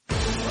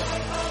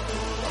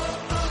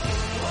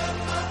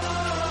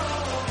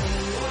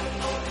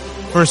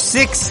For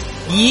 6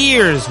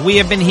 years, we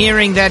have been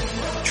hearing that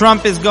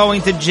Trump is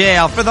going to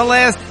jail. For the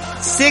last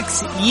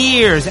 6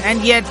 years,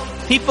 and yet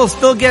people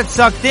still get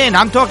sucked in.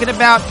 I'm not talking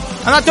about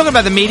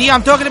the media.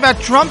 I'm talking about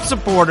Trump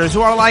supporters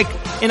who are like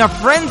in a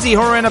frenzy,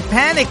 who are in a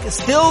panic,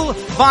 still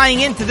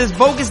buying into this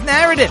bogus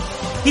narrative.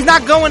 He's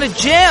not going to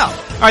jail.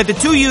 All right, the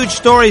two huge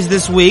stories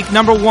this week.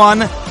 Number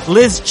one,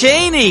 Liz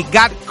Cheney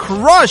got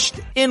crushed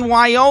in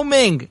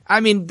Wyoming.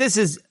 I mean, this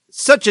is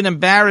such an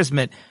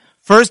embarrassment.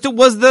 First it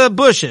was the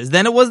Bushes,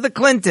 then it was the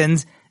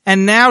Clintons,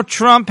 and now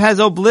Trump has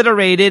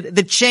obliterated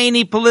the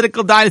Cheney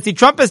political dynasty.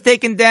 Trump has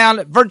taken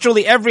down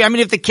virtually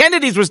if the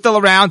Kennedys were still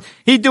around,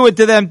 he'd do it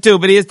to them too,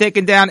 but he has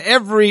taken down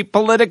every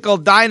political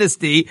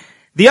dynasty.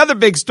 The other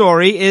big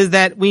story is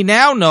that we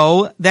now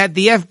know that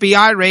the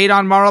FBI raid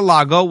on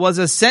Mar-a-Lago was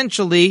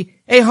essentially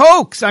a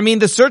hoax. I mean,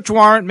 the search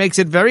warrant makes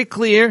it very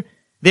clear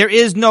there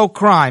is no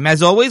crime.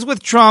 As always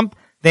with Trump,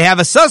 they have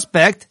a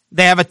suspect,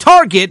 they have a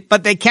target,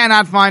 but they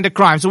cannot find a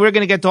crime. So we're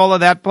going to get to all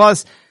of that.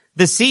 Plus,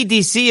 the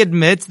CDC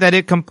admits that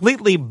it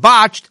completely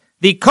botched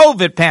the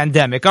COVID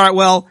pandemic. All right,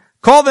 well,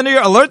 call the New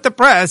York, alert the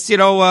press,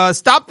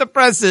 stop the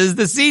presses.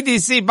 The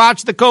CDC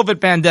botched the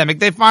COVID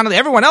pandemic.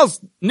 Everyone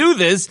else knew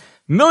this.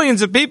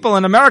 Millions of people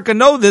in America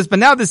know this, but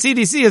now the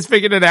CDC has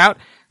figured it out.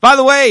 By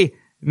the way,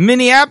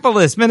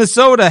 Minneapolis,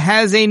 Minnesota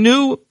has a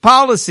new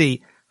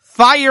policy.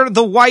 Fire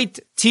the white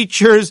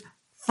teachers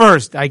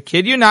first. I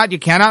kid you not. You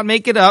cannot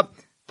make it up.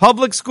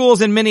 Public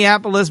schools in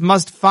Minneapolis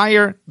must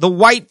fire the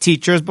white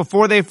teachers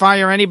before they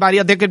fire anybody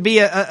else. There could be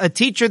a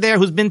teacher there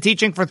who's been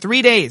teaching for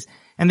 3 days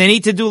and they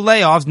need to do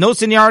layoffs. No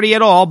seniority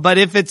at all. But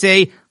if it's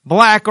a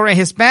black or a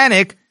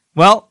Hispanic,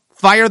 well,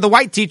 fire the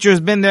white teacher who's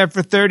been there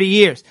for 30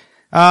 years.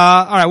 All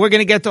right. We're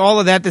going to get to all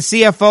of that. The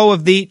CFO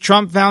of the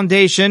Trump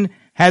Foundation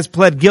has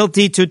pled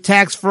guilty to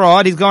tax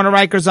fraud. He's going to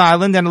Rikers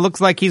Island and it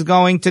looks like he's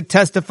going to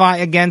testify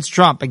against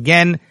Trump.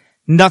 Again,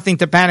 nothing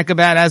to panic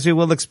about, as we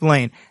will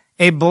explain.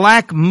 A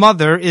black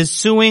mother is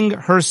suing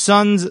her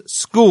son's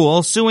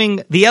school,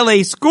 suing the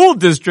LA school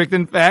district,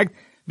 in fact,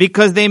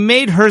 because they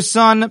made her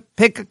son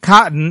pick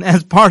cotton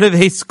as part of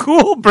a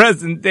school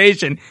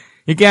presentation.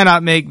 You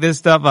cannot make this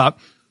stuff up.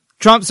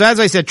 So as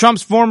I said,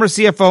 Trump's former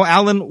CFO,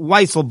 Alan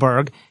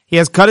Weisselberg, he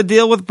has cut a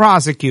deal with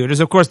prosecutors.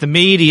 Of course, the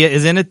media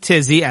is in a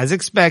tizzy, as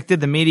expected.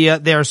 The media,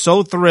 they are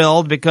so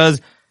thrilled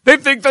because they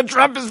think that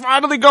Trump is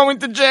finally going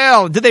to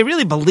jail. Do they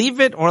really believe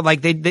it? Or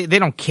like they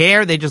don't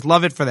care? They just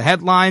love it for the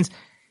headlines?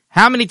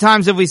 How many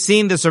times have we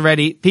seen this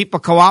already? People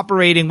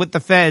cooperating with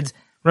the feds.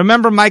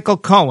 Remember Michael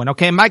Cohen,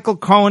 okay? Michael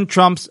Cohen,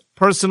 Trump's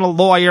personal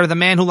lawyer, the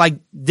man who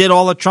did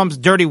all of Trump's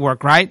dirty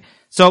work, right?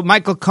 So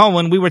Michael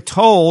Cohen, we were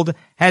told,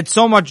 had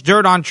so much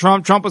dirt on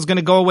Trump was going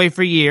to go away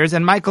for years.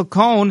 And Michael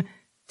Cohen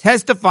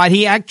testified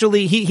he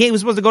was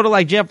supposed to go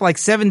to jail for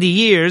 70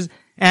 years.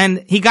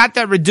 And he got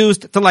that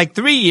reduced to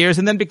 3 years.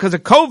 And then because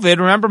of COVID,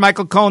 remember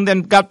Michael Cohen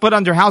then got put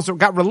under house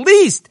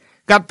arrest,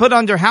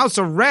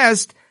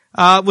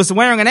 was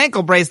wearing an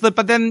ankle bracelet,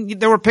 but then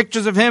there were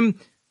pictures of him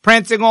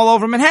prancing all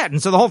over Manhattan.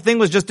 So the whole thing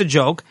was just a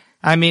joke.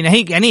 I mean,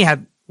 he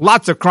had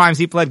lots of crimes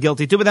he pled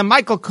guilty to, but then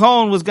Michael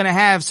Cohen was going to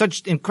have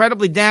such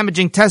incredibly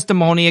damaging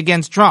testimony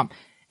against Trump.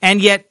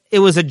 And yet it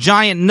was a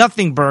giant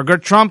nothing burger.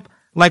 Trump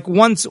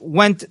once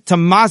went to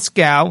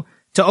Moscow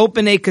to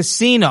open a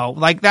casino.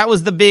 That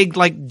was the big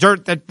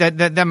dirt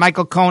that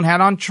Michael Cohen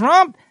had on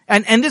Trump.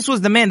 And this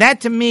was the man.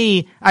 That to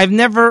me, I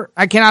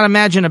cannot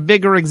imagine a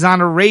bigger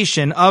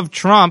exoneration of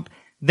Trump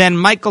than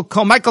Michael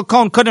Cohen. Michael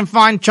Cohen couldn't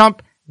find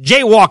Trump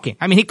jaywalking.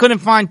 I mean, he couldn't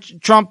find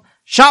Trump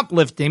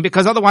shoplifting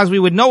because otherwise we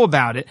would know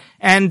about it.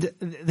 And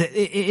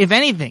if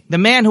anything, the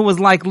man who was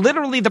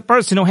literally the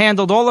person who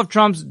handled all of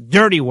Trump's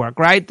dirty work,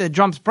 right?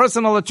 Trump's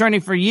personal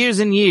attorney for years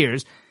and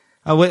years,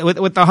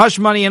 with the hush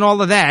money and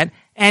all of that.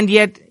 And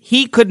yet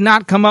he could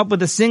not come up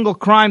with a single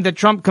crime that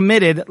Trump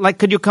committed.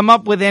 Could you come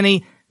up with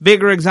any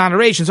bigger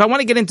exoneration? So I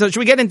want to should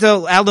we get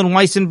into Alan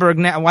Weisselberg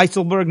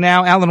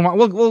now?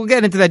 We'll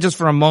get into that just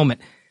for a moment.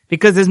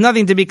 Because there's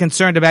nothing to be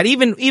concerned about.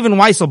 Even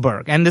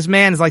Weisselberg, and this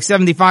man is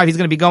 75, he's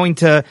going to be going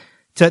to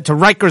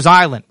Rikers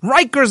Island.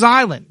 Rikers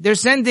Island.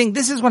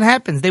 This is what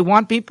happens. They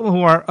want people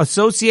who are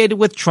associated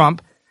with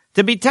Trump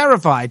to be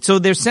terrified. So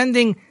they're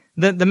sending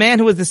the man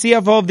who is the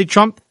CFO of the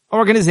Trump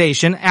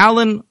organization,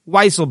 Alan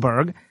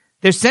Weisselberg,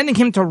 they're sending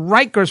him to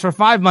Rikers for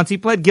 5 months. He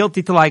pled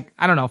guilty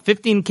to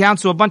 15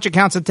 counts to a bunch of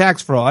counts of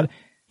tax fraud.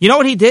 You know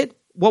what he did?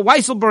 What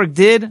Weisselberg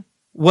did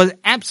was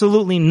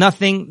absolutely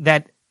nothing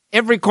that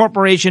every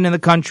corporation in the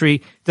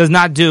country does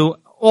not do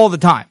all the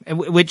time,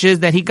 which is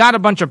that he got a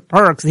bunch of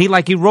perks.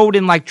 He rode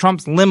in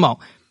Trump's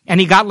limo and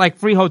he got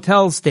free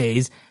hotel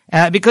stays,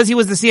 because he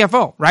was the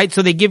CFO, right?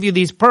 So they give you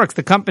these perks.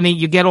 The company,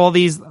 you get all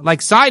these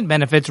side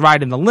benefits, right?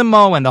 In the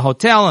limo and the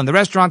hotel and the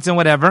restaurants and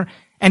whatever.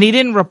 And he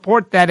didn't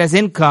report that as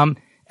income,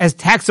 as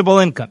taxable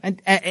income. And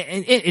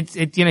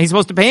he's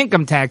supposed to pay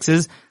income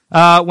taxes,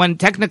 when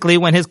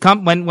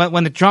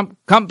the Trump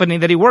company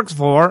that he works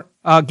for,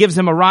 gives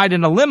him a ride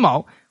in a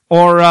limo.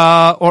 Or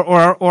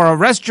a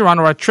restaurant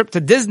or a trip to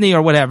Disney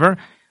or whatever,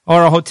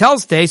 or a hotel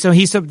stay. So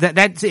if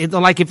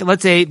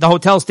let's say the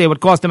hotel stay would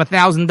cost him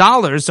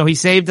 $1,000, so he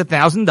saved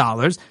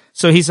 $1,000.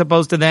 So he's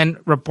supposed to then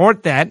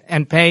report that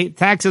and pay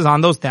taxes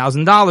on those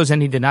 $1,000,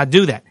 and he did not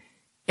do that.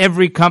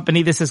 Every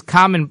company, this is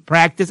common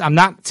practice. I'm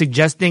not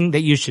suggesting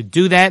that you should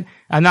do that.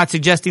 I'm not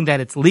suggesting that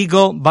it's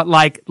legal, but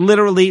like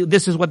literally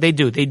this is what they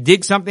do. They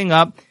dig something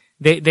up.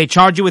 They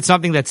charge you with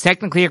something that's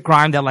technically a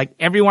crime that like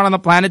everyone on the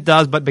planet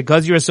does, but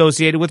because you're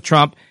associated with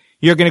Trump,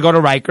 you're going to go to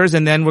Rikers,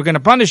 and then we're going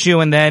to punish you,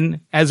 and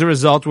then as a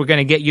result, we're going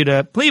to get you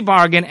to plea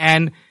bargain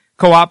and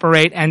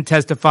cooperate and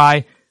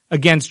testify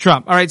against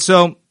Trump. All right,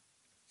 so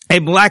a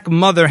black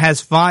mother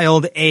has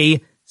filed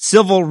a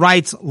civil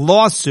rights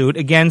lawsuit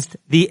against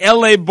the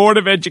LA Board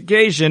of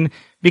Education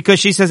because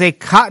she says a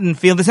cotton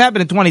field, this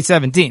happened in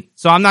 2017,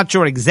 so I'm not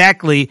sure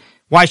exactly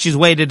why she's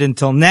waited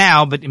until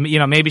now, but you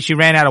know, maybe she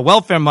ran out of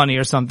welfare money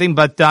or something,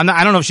 but I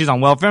don't know if she's on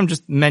welfare, I'm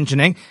just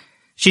mentioning.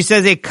 She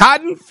says a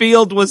cotton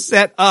field was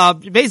set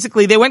up.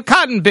 Basically, they went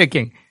cotton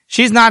picking.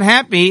 She's not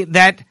happy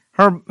that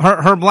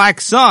her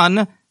black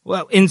son,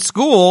 well, in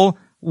school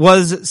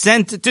was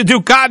sent to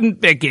do cotton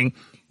picking.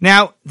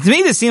 Now, to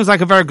me, this seems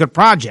like a very good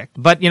project,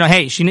 but you know,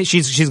 hey,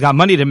 she's got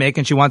money to make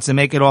and she wants to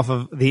make it off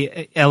of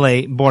the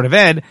LA Board of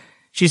Ed.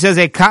 She says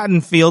a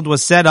cotton field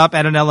was set up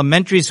at an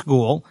elementary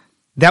school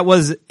that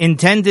was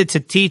intended to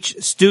teach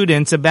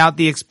students about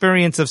the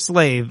experience of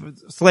slaves.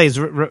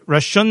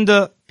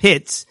 Rashunda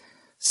Pitts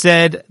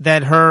said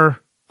that her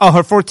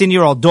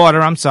 14-year-old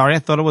daughter, I'm sorry, I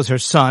thought it was her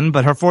son,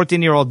 but her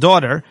 14-year-old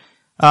daughter,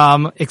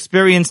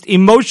 experienced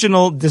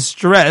emotional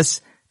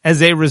distress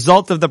as a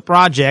result of the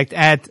project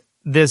at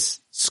this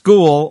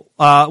school,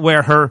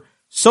 where her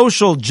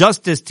social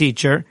justice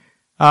teacher,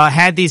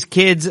 had these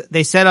kids,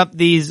 they set up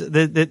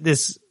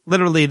this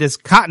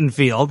cotton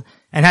field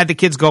and had the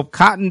kids go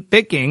cotton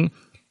picking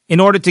in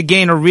order to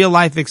gain a real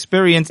life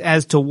experience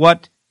as to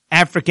what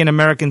African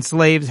American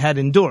slaves had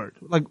endured.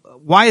 Like,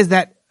 why is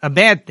that a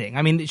bad thing?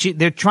 I mean,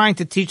 they're trying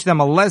to teach them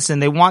a lesson.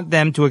 They want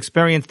them to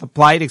experience the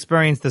plight,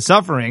 experience the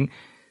suffering.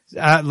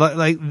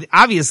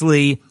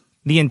 Obviously,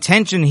 the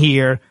intention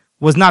here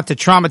was not to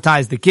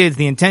traumatize the kids.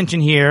 The intention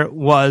here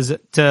was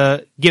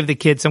to give the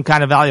kids some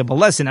kind of valuable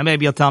lesson. Now,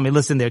 maybe you'll tell me,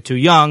 listen, they're too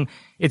young.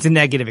 It's a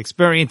negative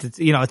experience. It's,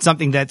 you know, it's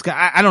something that's,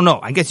 I don't know.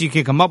 I guess you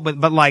could come up with,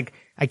 but like,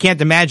 I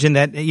can't imagine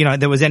that, you know,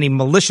 there was any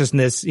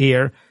maliciousness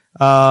here,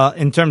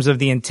 in terms of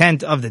the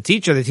intent of the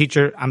teacher. The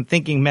teacher, I'm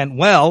thinking, meant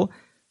well.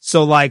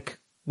 So like,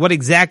 what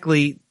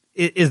exactly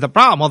is the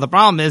problem? Well, the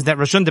problem is that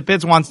Rashunda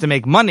Pitts wants to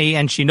make money,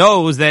 and she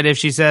knows that if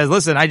she says,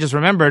 listen, I just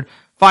remembered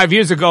 5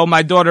 years ago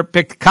my daughter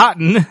picked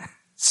cotton,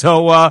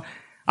 so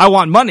I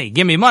want money.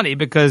 Give me money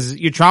because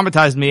you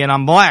traumatized me and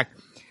I'm black.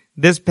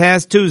 This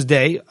past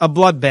Tuesday, a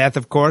bloodbath,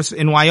 of course,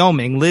 in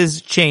Wyoming.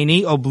 Liz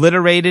Cheney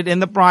obliterated in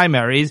the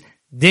primaries.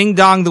 Ding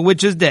dong, the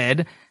witch is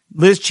dead.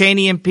 Liz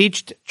Cheney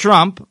impeached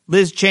Trump.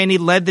 Liz Cheney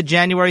led the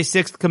January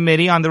 6th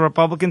committee on the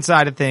Republican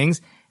side of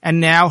things. And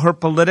now her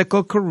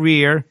political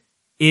career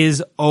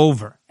is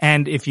over.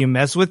 And if you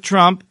mess with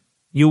Trump,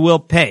 you will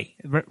pay.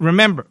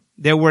 Remember,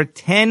 there were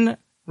 10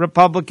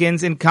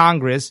 Republicans in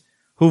Congress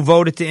who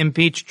voted to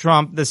impeach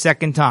Trump the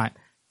second time.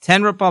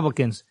 10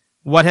 Republicans.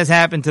 What has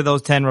happened to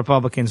those 10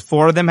 Republicans?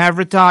 4 of them have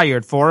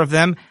retired. 4 of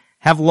them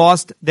have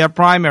lost their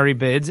primary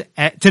bids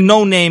to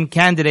no-name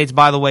candidates,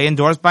 by the way,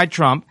 endorsed by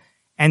Trump.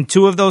 And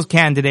 2 of those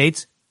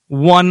candidates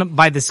won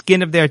by the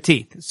skin of their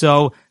teeth.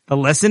 So the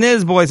lesson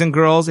is, boys and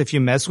girls, if you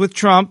mess with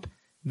Trump,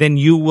 then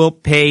you will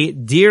pay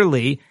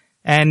dearly.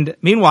 And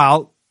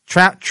meanwhile,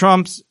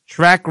 Trump's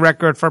track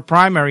record for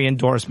primary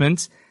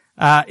endorsements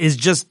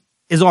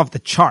is off the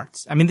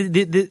charts. I mean,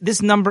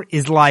 this number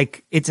is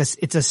like, it's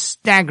a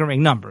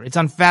staggering number. It's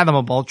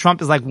unfathomable.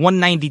 Trump is like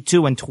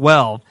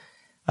 192-12,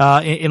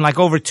 in like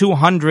over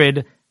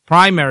 200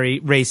 primary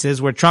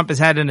races where Trump has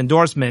had an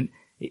endorsement.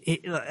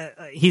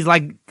 He's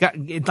like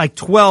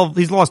 12,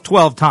 he's lost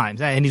 12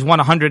 times and he's won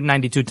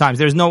 192 times.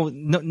 There is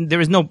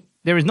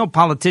no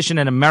politician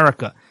in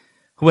America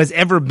who has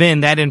ever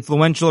been that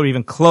influential or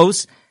even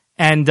close.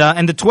 And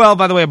the 12,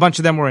 by the way, a bunch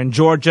of them were in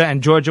Georgia,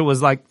 and Georgia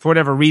was like, for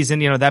whatever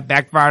reason, you know, that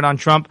backfired on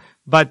Trump.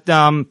 But,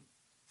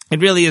 it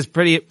really is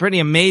pretty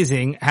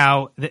amazing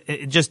how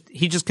he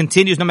just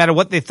continues, no matter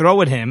what they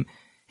throw at him.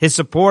 His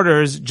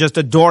supporters just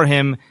adore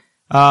him,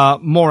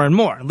 more and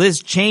more.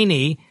 Liz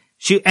Cheney,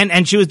 she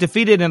was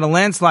defeated in a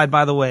landslide,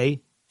 by the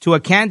way, to a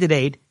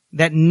candidate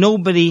that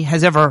nobody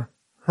has ever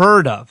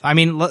heard of. I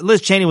mean,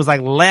 Liz Cheney was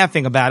like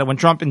laughing about it when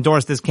Trump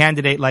endorsed this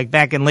candidate, like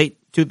back in late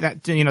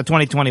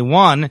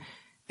 2021.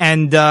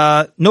 And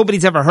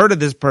nobody's ever heard of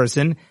this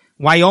person.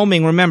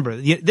 Wyoming, remember,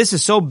 this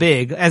is so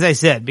big, as I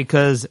said,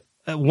 because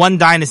one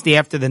dynasty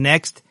after the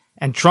next,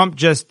 and Trump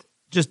just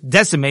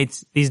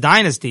decimates these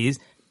dynasties,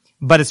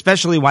 but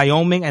especially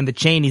Wyoming and the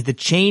Cheneys. The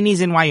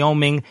Cheneys in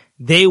Wyoming,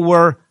 they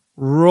were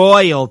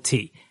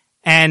royalty.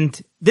 And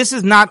this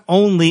is not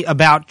only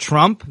about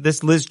Trump,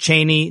 this Liz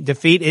Cheney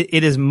defeat.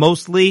 It is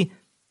mostly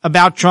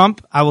about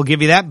Trump. I will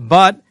give you that.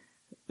 But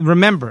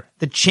remember,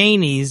 the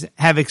Cheneys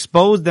have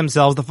exposed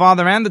themselves, the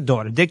father and the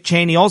daughter. Dick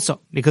Cheney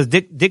also, because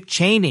Dick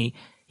Cheney,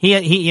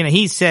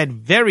 he said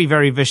very,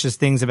 very vicious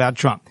things about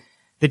Trump.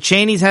 The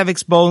Cheneys have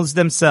exposed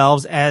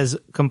themselves as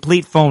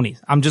complete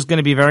phonies. I'm just going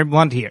to be very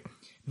blunt here,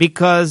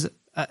 because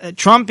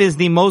Trump is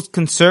the most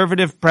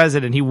conservative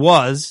president. He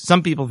was.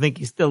 Some people think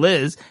he still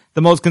is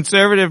the most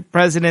conservative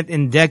president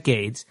in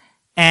decades.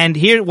 And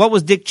here, what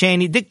was Dick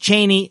Cheney? Dick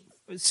Cheney,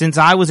 since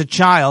I was a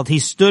child, he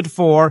stood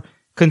for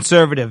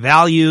conservative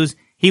values.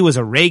 He was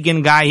a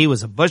Reagan guy. He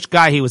was a Bush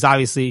guy. He was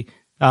obviously,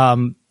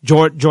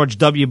 George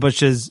W.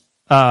 Bush's,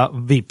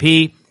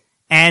 VP.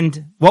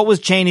 And what was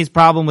Cheney's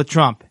problem with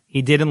Trump?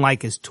 He didn't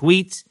like his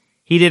tweets.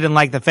 He didn't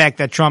like the fact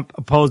that Trump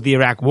opposed the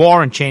Iraq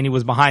War and Cheney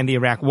was behind the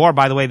Iraq War.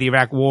 By the way, the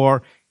Iraq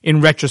War,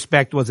 in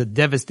retrospect, was a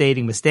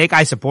devastating mistake.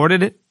 I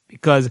supported it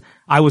because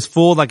I was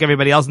fooled like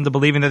everybody else into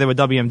believing that there were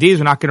WMDs.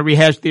 We're not going to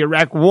rehash the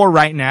Iraq War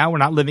right now. We're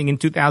not living in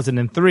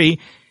 2003.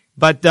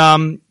 But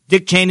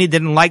Dick Cheney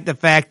didn't like the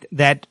fact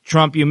that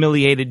Trump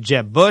humiliated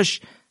Jeb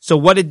Bush. So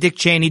what did Dick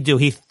Cheney do?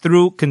 He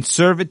threw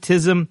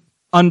conservatism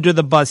under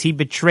the bus. He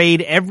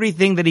betrayed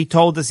everything that he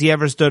told us he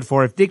ever stood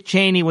for. If Dick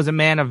Cheney was a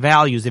man of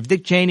values, if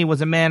Dick Cheney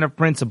was a man of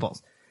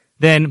principles,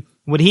 then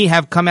would he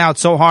have come out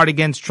so hard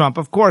against Trump?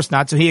 Of course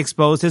not. So he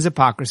exposed his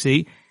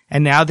hypocrisy.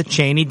 And now the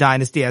Cheney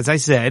dynasty, as I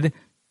said,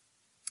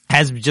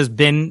 has just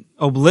been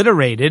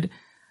obliterated.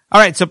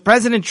 All right. So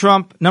President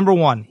Trump, number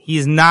one, he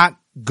is not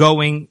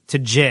going to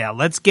jail.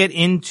 Let's get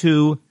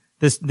into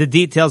the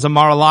details of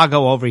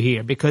Mar-a-Lago over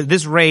here, because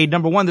this raid,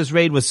 number one, this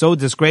raid was so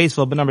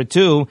disgraceful. But number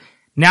two,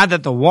 now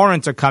that the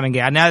warrants are coming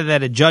out, now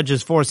that a judge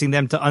is forcing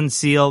them to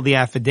unseal the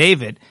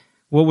affidavit,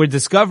 what we're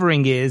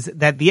discovering is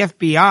that the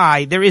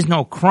FBI, there is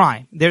no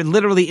crime. There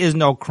literally is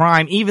no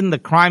crime. Even the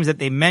crimes that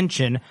they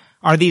mention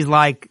are these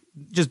like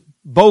just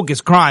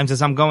bogus crimes,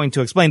 as I'm going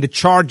to explain, the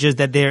charges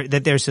that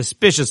they're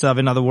suspicious of,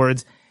 in other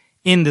words,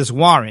 in this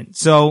warrant.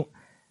 So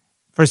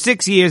for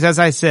 6 years, as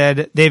I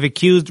said, they've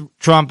accused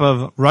Trump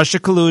of Russia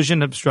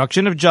collusion,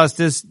 obstruction of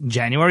justice,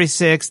 January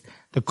 6th,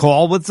 the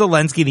call with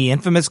Zelensky, the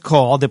infamous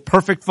call, the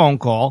perfect phone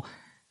call,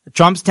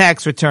 Trump's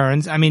tax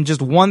returns. I mean,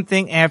 just one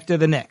thing after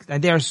the next.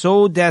 And they are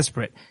so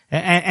desperate.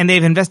 And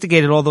they've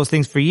investigated all those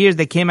things for years.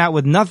 They came out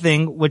with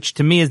nothing, which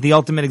to me is the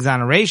ultimate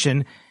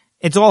exoneration.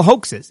 It's all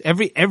hoaxes.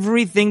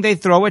 Everything they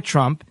throw at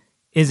Trump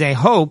is a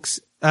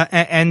hoax.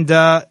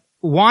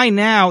 Why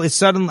now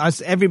is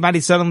everybody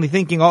suddenly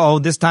thinking, oh,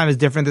 this time is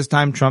different. This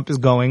time Trump is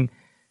going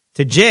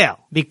to jail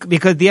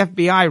because the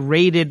FBI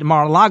raided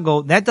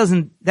Mar-a-Lago. That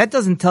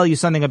doesn't tell you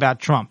something about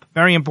Trump.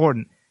 Very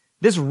important.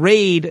 This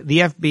raid the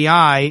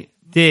FBI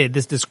did,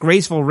 this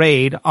disgraceful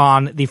raid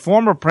on the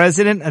former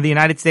president of the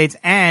United States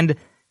and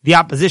the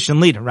opposition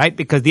leader, right?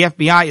 Because the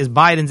FBI is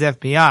Biden's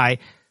FBI.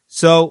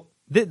 So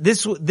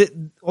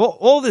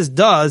all this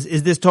does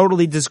is this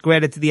totally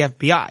discredit to the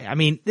FBI. I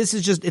mean, this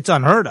is just, it's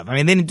unheard of. I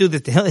mean, they didn't do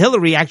this to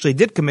Hillary actually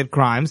did commit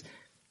crimes.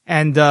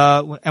 And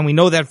we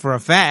know that for a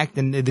fact.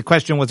 And the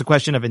question was a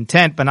question of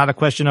intent, but not a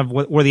question of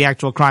were the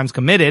actual crimes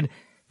committed.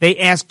 They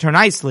asked her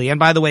nicely. And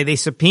by the way, they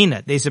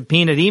subpoenaed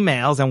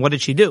emails. And what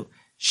did she do?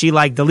 She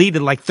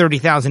deleted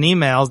 30,000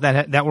 emails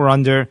that were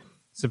under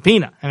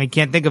subpoena. I mean,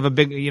 can't think of a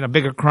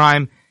bigger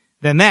crime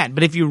than that.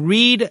 But if you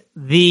read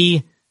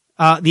the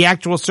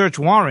actual search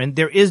warrant,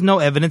 there is no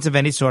evidence of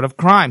any sort of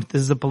crime.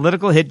 This is a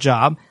political hit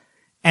job.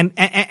 And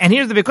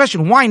here's the big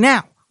question. Why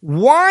now?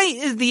 Why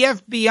is the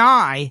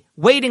FBI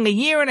waiting a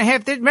year and a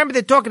half? Remember,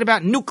 they're talking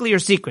about nuclear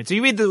secrets. So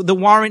you read the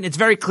warrant, it's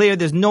very clear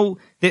there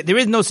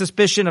is no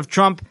suspicion of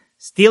Trump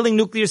stealing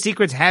nuclear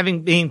secrets,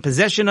 being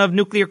possession of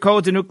nuclear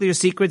codes and nuclear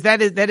secrets.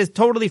 That is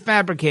totally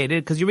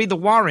fabricated, because you read the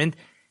warrant,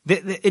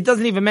 it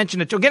doesn't even mention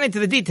get into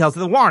the details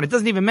of the warrant. It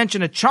doesn't even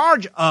mention a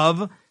charge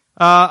of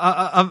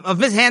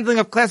mishandling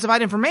of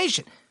classified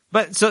information.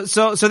 But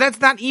so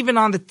that's not even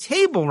on the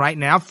table right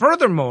now.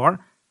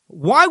 Furthermore,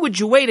 why would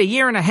you wait a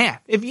year and a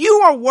half? If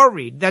you are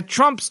worried that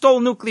Trump stole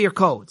nuclear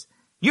codes,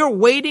 you're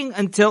waiting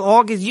until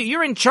August.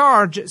 You're in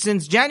charge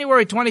since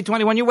January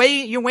 2021.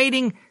 You're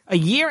waiting a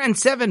year and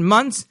 7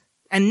 months,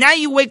 and now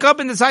you wake up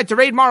and decide to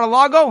raid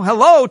Mar-a-Lago?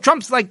 Hello?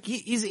 Trump's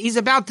he's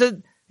about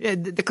to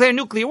declare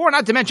nuclear war.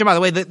 Not to mention, by the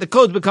way, the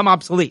codes become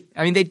obsolete.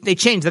 I mean, they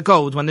change the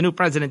codes when the new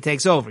president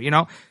takes over,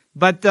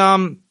 But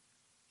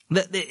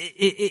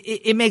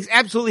it makes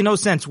absolutely no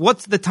sense.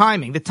 What's the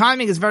timing? The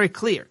timing is very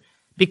clear.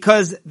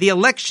 Because the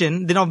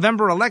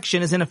November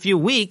election is in a few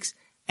weeks,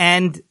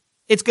 and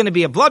it's going to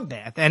be a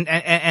bloodbath. And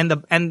the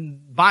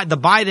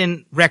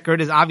Biden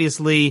record is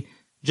obviously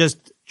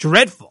just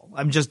dreadful.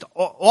 I'm just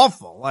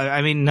awful.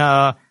 I mean,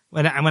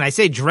 when I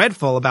say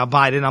dreadful about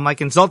Biden, I'm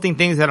insulting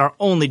things that are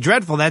only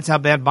dreadful. That's how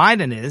bad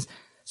Biden is.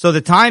 So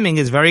the timing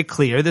is very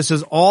clear. This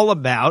is all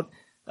about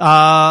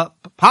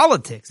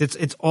politics.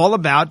 It's all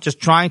about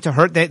just trying to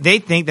hurt. They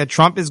think that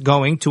Trump is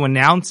going to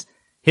announce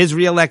his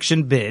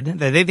reelection bid,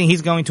 that they think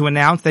he's going to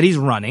announce that he's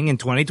running in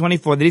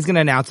 2024, that he's going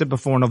to announce it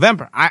before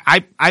November.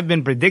 I've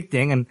been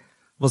predicting, and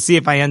we'll see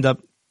if I end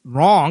up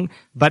wrong,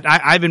 but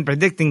I've been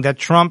predicting that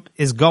Trump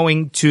is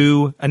going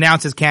to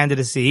announce his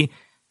candidacy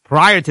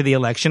prior to the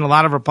election. A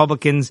lot of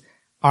Republicans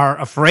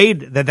are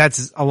afraid that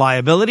that's a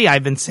liability.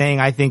 I've been saying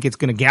I think it's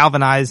going to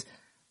galvanize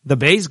the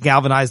base,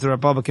 galvanize the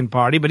Republican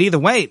Party, but either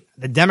way,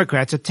 the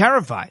Democrats are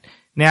terrified.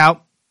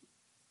 Now,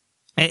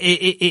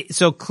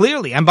 so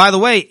clearly, and by the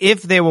way,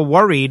 if they were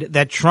worried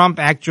that Trump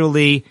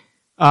actually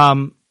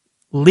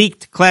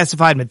leaked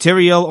classified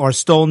material or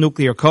stole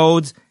nuclear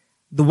codes.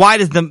 Why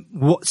does the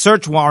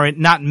search warrant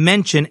not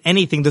mention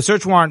anything? The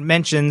search warrant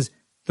mentions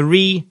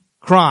 3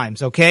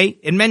 crimes, okay?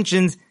 It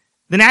mentions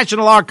the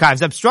National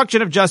Archives,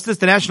 obstruction of justice,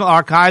 the National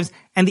Archives,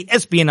 and the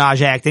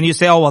Espionage Act. And you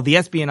say, oh, well, the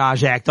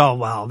Espionage Act, oh,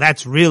 well,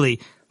 that's really,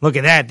 look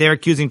at that. They're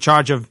accusing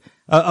charge of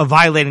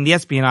violating the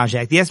Espionage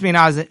Act. The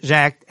Espionage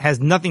Act has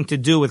nothing to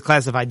do with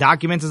classified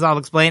documents, as I'll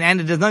explain,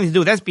 and it has nothing to do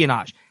with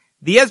espionage.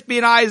 The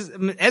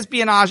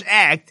Espionage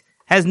Act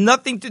has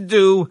nothing to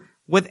do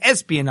with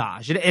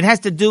espionage. It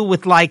has to do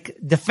with like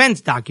defense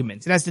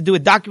documents. It has to do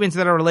with documents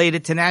that are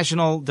related to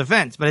national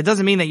defense, but it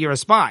doesn't mean that you're a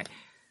spy.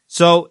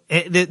 So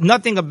there's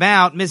nothing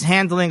about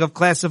mishandling of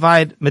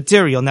classified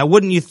material. Now,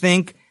 wouldn't you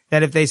think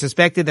that if they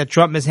suspected that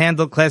Trump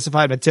mishandled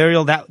classified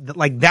material,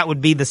 that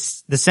would be the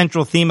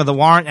central theme of the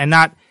warrant and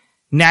not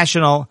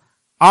National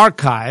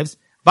Archives?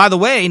 By the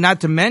way,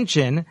 not to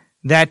mention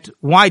that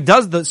why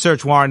does the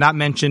search warrant not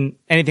mention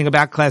anything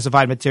about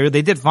classified material?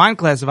 They did find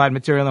classified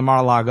material in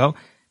Mar-a-Lago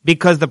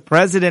because the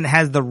president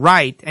has the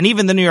right, and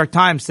even the New York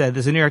Times said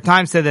this. The New York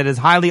Times said that it's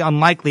highly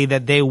unlikely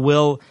that they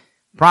will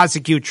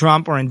prosecute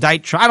Trump or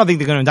indict Trump. I don't think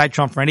they're going to indict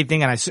Trump for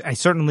anything, and I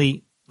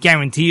certainly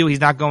guarantee you he's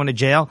not going to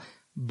jail.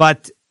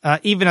 But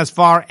even as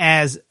far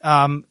as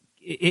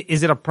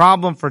is it a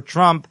problem for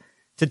Trump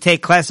to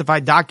take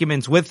classified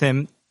documents with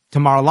him to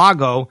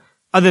Mar-a-Lago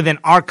other than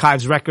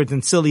archives records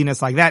and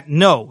silliness like that?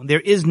 No, there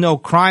is no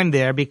crime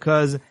there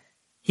because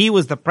he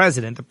was the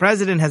president. The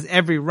president has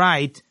every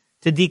right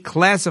to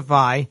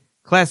declassify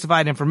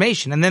classified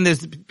information. And then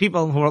there's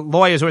people who are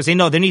lawyers who are saying,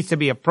 no, there needs to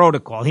be a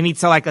protocol. He needs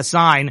to like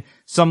assign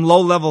some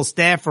low-level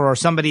staffer or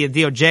somebody at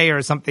DOJ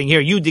or something here.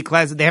 You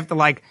declassify. They have to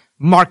like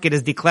mark it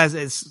as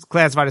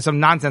classified or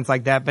some nonsense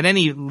like that. But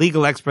any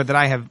legal expert that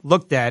I have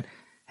looked at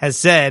has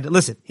said,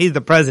 listen, he's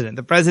the president.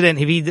 The president,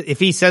 if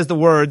he says the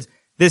words,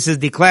 this is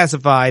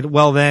declassified,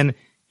 well then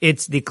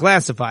it's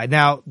declassified.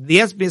 Now,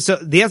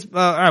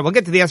 all right, we'll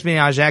get to the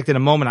Espionage Act in a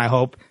moment, I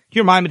hope. Do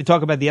you remind me to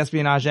talk about the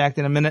Espionage Act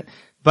in a minute?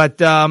 But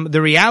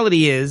the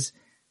reality is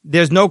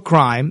there's no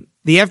crime.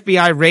 The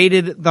FBI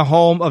raided the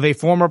home of a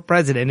former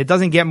president. It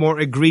doesn't get more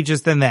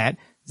egregious than that.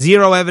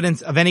 Zero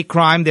evidence of any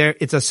crime there.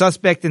 It's a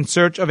suspect in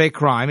search of a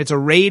crime. It's a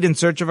raid in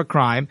search of a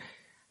crime.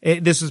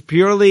 This is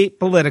purely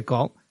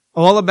political,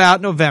 all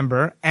about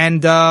November.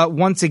 And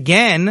once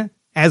again,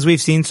 as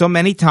we've seen so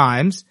many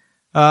times,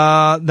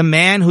 the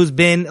man who's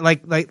been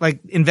like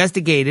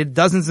investigated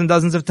dozens and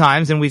dozens of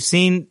times, and we've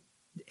seen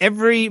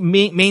every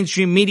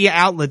mainstream media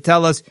outlet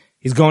tell us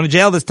he's going to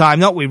jail this time.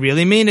 No, we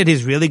really mean it.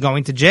 He's really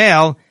going to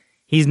jail.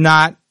 He's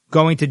not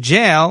going to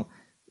jail,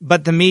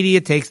 but the media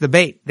takes the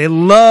bait. They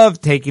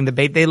love taking the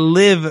bait. They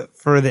live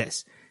for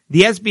this.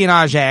 The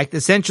Espionage Act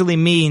essentially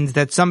means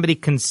that somebody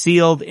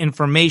concealed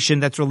information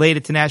that's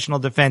related to national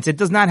defense. It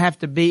does not have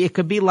to be, it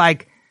could be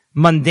like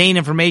mundane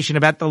information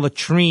about the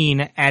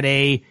latrine at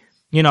a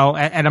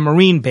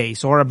Marine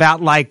base, or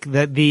about like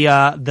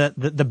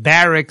the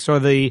barracks or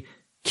the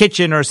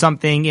kitchen or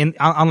something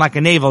on like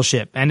a naval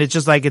ship. And it's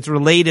just like it's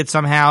related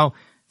somehow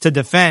to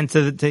defense,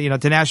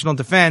 to national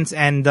defense,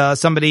 and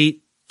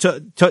somebody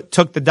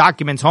took the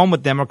documents home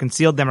with them or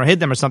concealed them or hid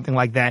them or something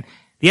like that.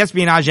 The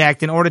Espionage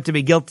Act, in order to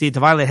be guilty, to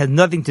violate, has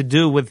nothing to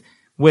do with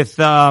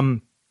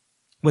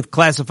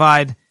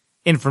classified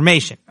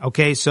information.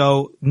 Okay,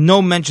 so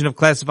no mention of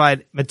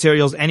classified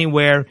materials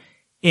anywhere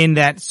in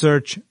that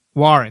search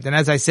warrant. And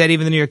as I said,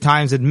 even the New York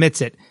Times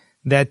admits it,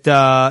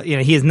 that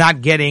he is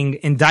not getting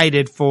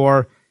indicted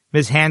for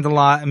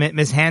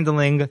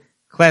mishandling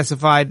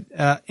classified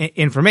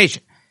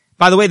information.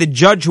 By the way, the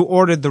judge who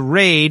ordered the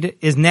raid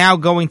is now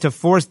going to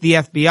force the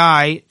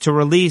FBI to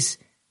release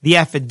the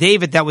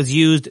affidavit that was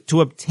used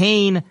to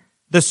obtain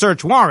the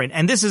search warrant.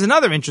 And this is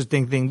another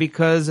interesting thing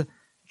because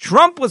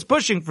Trump was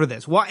pushing for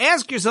this. Well,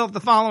 ask yourself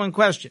the following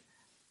question.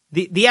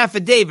 The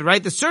affidavit,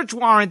 right? The search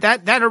warrant,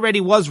 that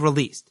already was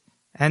released.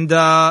 And,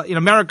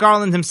 Merrick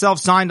Garland himself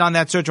signed on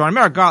that search warrant.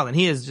 Merrick Garland,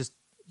 he is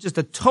just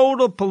a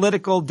total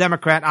political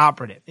Democrat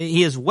operative.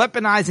 He is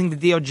weaponizing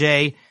the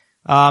DOJ,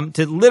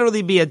 to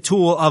literally be a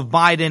tool of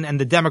Biden and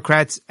the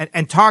Democrats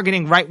and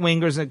targeting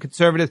right-wingers and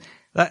conservatives.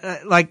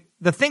 Like,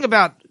 the thing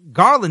about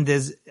Garland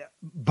is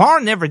Barr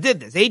never did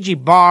this. A.G.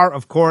 Barr,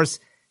 of course,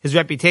 his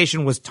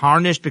reputation was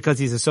tarnished because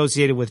he's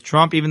associated with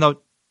Trump, even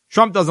though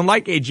Trump doesn't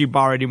like A.G.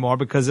 Barr anymore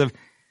because of,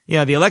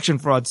 the election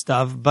fraud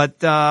stuff. But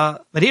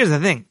here's the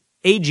thing.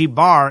 A.G.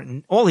 Barr,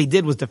 all he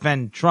did was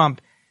defend Trump,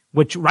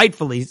 which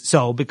rightfully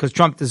so, because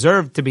Trump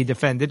deserved to be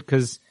defended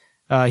because,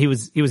 he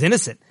was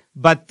innocent.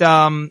 But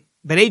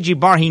A.G.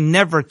 Barr, he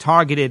never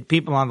targeted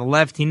people on the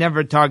left. He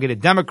never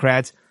targeted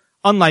Democrats,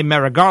 unlike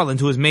Merrick Garland,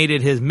 who has made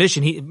it his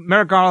mission.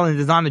 Merrick Garland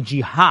is on a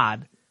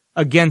jihad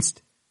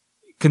against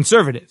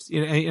conservatives,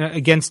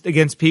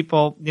 against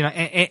people,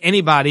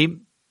 anybody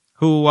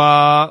who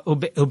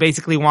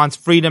basically wants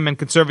freedom and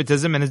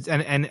conservatism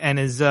and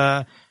is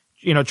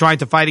trying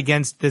to fight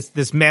against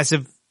this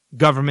massive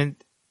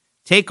government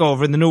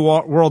takeover in the new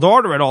world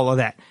order and all of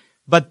that.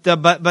 But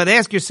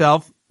ask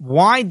yourself,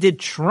 why did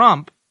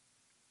Trump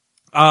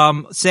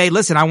say,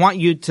 listen, I want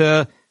you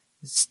to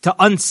to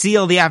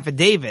unseal the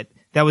affidavit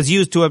that was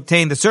used to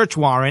obtain the search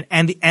warrant,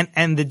 and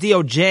the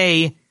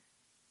DOJ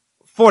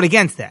fought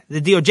against that.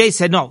 The DOJ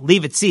said, no,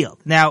 leave it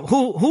sealed. Now,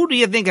 who do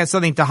you think has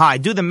something to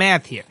hide? Do the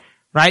math here,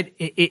 right?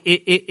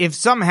 If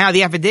somehow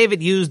the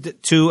affidavit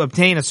used to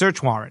obtain a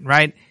search warrant,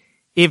 right?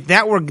 If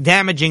that were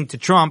damaging to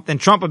Trump, then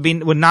Trump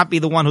would not be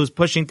the one who's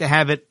pushing to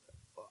have it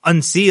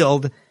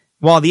unsealed,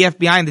 while the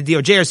FBI and the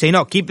DOJ are saying,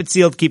 no, keep it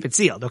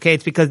sealed, okay?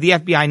 It's because the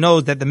FBI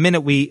knows that the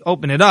minute we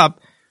open it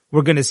up,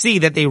 we're going to see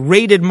that they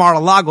raided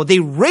Mar-a-Lago. They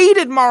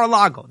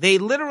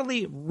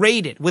literally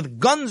raided with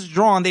guns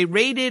drawn. They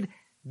raided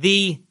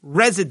the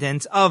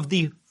residence of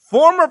the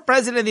former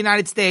president of the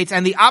United States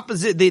and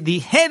the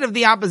head of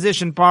the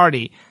opposition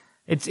party.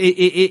 It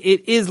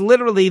is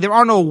literally, there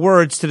are no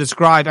words to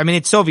describe. I mean,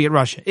 it's Soviet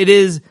Russia. It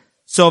is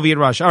Soviet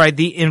Russia. All right.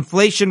 The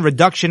Inflation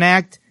Reduction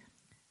Act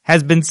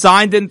has been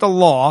signed into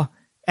law,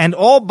 and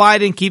all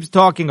Biden keeps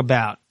talking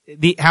about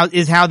how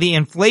the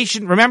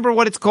inflation, remember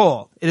what it's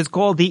called. It is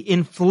called the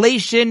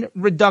Inflation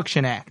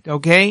Reduction Act.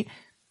 Okay.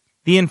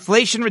 The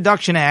Inflation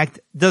Reduction Act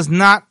does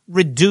not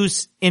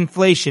reduce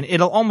inflation.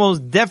 It'll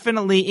almost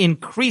definitely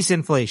increase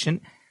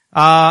inflation.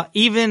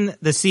 Even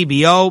the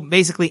CBO,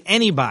 basically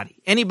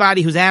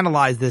anybody who's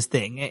analyzed this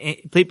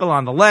thing, people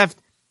on the left,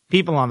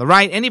 people on the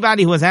right,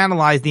 anybody who has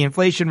analyzed the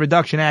Inflation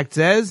Reduction Act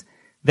says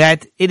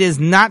that it is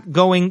not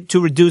going to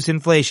reduce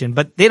inflation.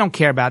 But they don't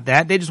care about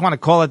that. They just want to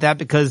call it that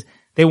because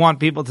they want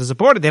people to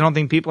support it. They don't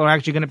think people are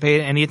actually going to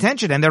pay any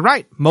attention. And they're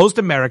right. Most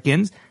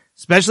Americans,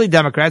 especially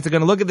Democrats, are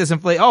going to look at this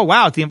oh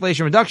wow, it's the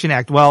Inflation Reduction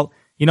Act. Well,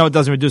 you know it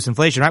doesn't reduce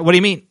inflation, right? What do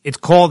you mean? It's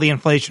called the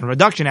Inflation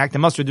Reduction Act. It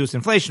must reduce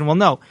inflation. Well,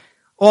 no.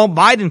 All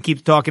Biden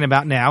keeps talking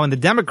about now, and the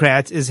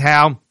Democrats, is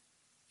how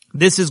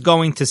this is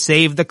going to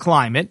save the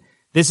climate.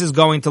 This is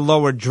going to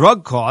lower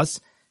drug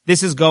costs.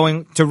 This is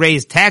going to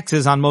raise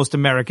taxes on most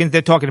Americans.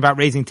 They're talking about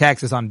raising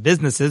taxes on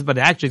businesses, but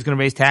actually it's going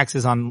to raise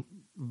taxes on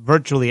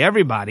virtually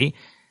everybody.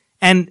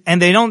 And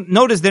they don't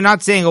notice they're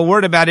not saying a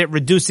word about it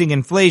reducing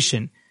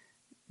inflation,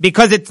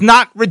 because it's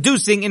not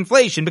reducing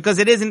inflation, because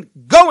it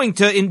isn't going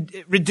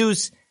to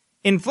reduce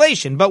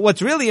inflation. But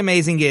what's really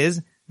amazing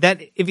is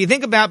that if you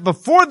think about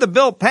before the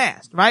bill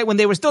passed, right, when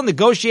they were still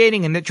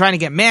negotiating and they're trying to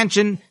get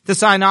Manchin to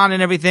sign on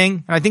and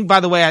everything. And I think,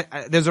 by the way,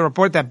 there's a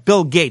report that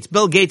Bill Gates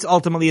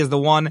ultimately is the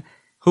one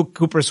who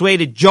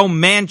persuaded Joe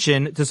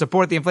Manchin to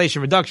support the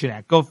Inflation Reduction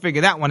Act. Go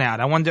figure that one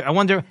out. I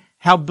wonder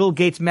how Bill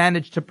Gates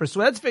managed to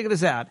persuade. Let's figure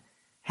this out.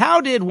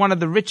 How did one of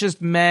the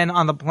richest men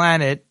on the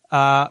planet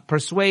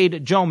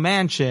persuade Joe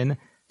Manchin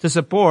to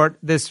support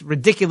this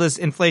ridiculous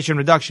Inflation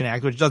Reduction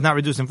Act, which does not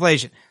reduce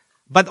inflation?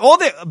 But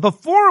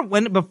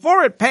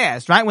before it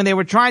passed, right, when they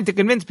were trying to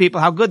convince people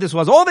how good this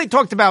was, all they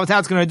talked about was how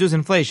it's going to reduce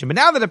inflation. But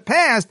now that it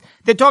passed,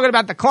 they're talking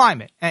about the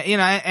climate,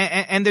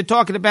 and they're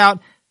talking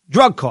about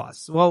drug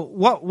costs. Well,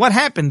 what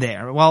happened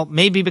there? Well,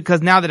 maybe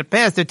because now that it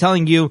passed, they're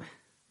telling you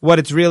what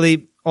it's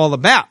really all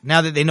about.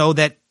 Now that they know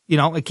that,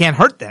 it can't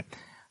hurt them.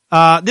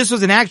 This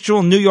was an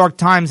actual New York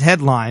Times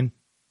headline.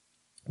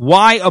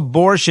 Why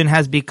abortion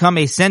has become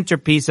a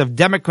centerpiece of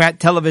Democrat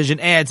television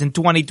ads in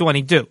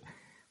 2022.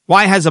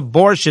 Why has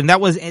abortion,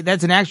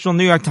 that's an actual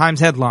New York Times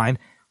headline.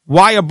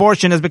 Why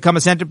abortion has become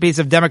a centerpiece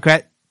of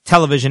Democrat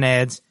television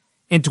ads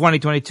in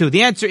 2022.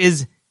 The answer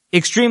is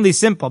extremely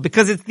simple,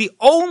 because it's the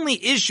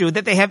only issue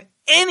that they have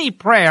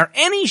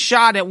any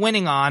shot at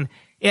winning on,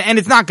 and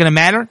it's not going to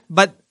matter,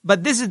 but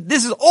this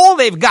is all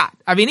they've got.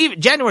 I mean, even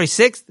January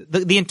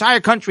 6th, the entire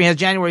country has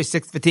January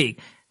 6th fatigue.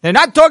 They're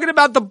not talking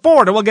about the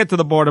border. We'll get to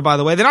the border, by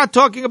the way. They're not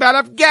talking about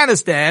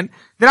Afghanistan.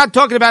 They're not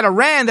talking about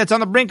Iran that's on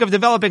the brink of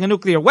developing a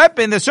nuclear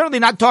weapon. They're certainly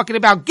not talking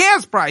about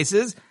gas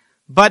prices.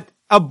 But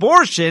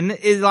abortion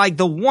is like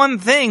the one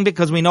thing,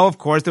 because we know, of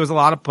course, there was a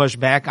lot of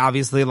pushback,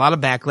 obviously a lot of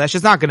backlash.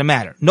 It's not going to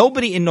matter.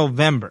 Nobody in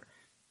November,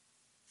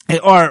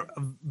 or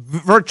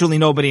virtually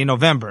nobody in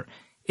November,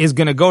 is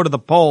going to go to the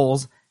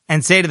polls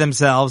and say to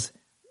themselves,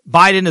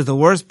 Biden is the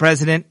worst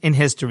president in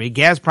history.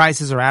 Gas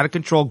prices are out of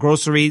control.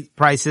 Grocery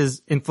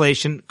prices,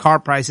 inflation, car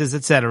prices,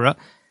 etc.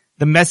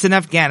 The mess in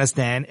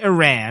Afghanistan,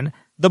 Iran,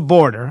 the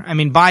border. I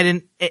mean,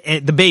 Biden,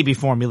 the baby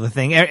formula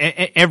thing,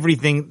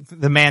 everything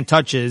the man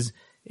touches,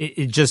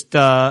 it just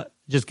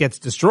gets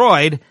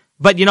destroyed.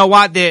 But you know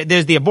what?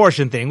 There's the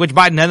abortion thing, which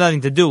Biden had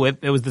nothing to do with.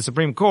 It was the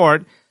Supreme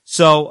Court.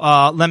 So,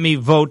 let me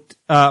vote,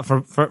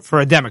 for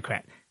a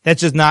Democrat. That's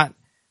just not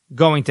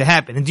going to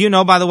happen. And do you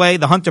know, by the way,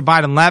 the Hunter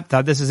Biden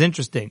laptop, this is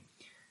interesting.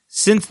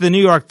 Since the New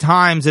York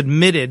Times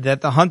admitted that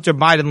the Hunter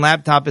Biden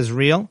laptop is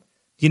real,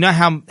 do you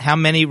know how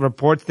many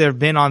reports there have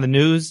been on the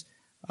news,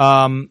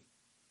 about,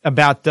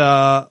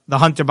 the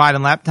Hunter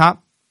Biden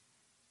laptop?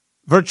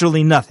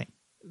 Virtually nothing.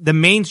 The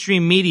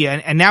mainstream media,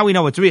 and now we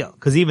know it's real,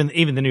 because even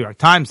the New York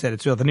Times said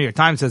it's real. The New York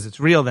Times says it's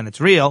real, then it's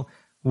real.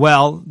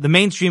 Well, the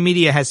mainstream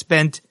media has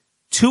spent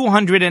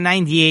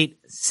 298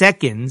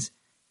 seconds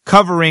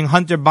covering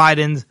Hunter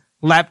Biden's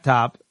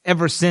laptop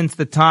ever since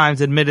the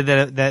Times admitted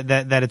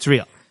that it's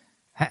real.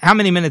 How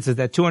many minutes is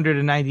that?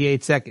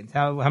 298 seconds.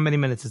 How many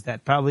minutes is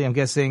that? Probably, I'm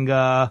guessing,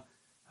 4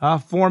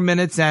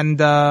 minutes and,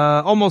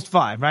 almost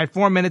 5, right?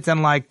 4 minutes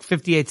and like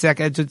 58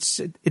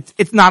 seconds.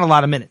 It's not a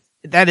lot of minutes.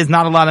 That is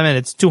not a lot of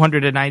minutes,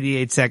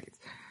 298 seconds.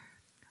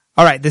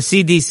 All right, the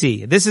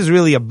CDC. This is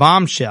really a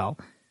bombshell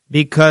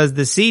because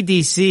the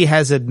CDC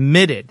has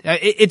admitted,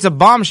 it's a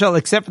bombshell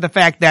except for the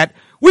fact that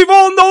we've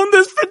all known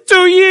this for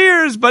 2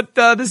 years, but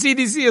the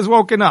CDC has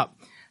woken up.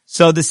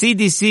 So the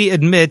CDC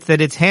admits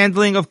that its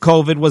handling of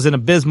COVID was an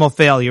abysmal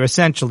failure,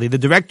 essentially. The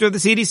director of the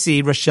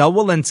CDC, Rochelle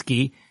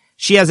Walensky,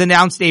 she has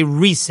announced a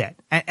reset.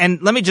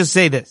 And let me just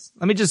say this.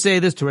 Let me just say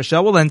this to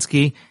Rochelle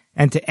Walensky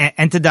and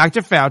to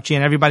Dr. Fauci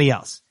and everybody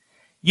else.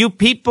 You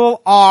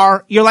people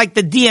you're like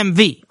the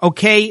DMV,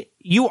 okay?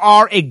 You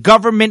are a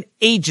government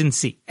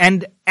agency.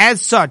 And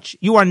as such,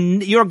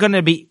 you're going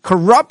to be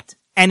corrupt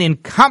and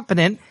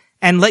incompetent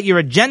and let your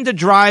agenda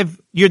drive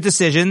your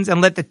decisions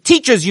and let the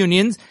teachers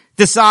unions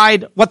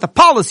decide what the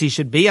policy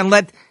should be and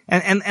let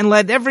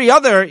every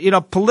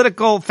other,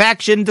 political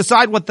faction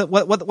decide what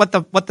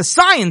the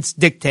science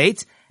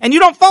dictates. And you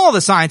don't follow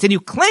the science and you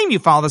claim you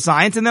follow the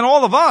science. And then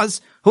all of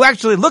us who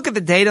actually look at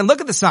the data and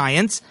look at the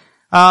science,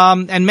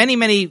 and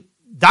many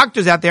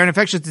doctors out there and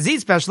infectious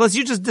disease specialists,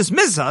 you just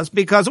dismiss us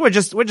because we're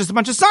just a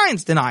bunch of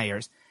science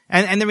deniers.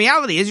 And the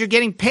reality is you're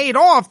getting paid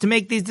off to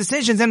make these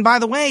decisions. And by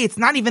the way, it's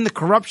not even the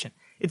corruption.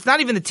 It's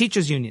not even the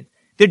teachers union.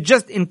 They're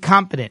just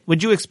incompetent.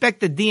 Would you expect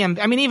the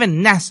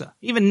even NASA,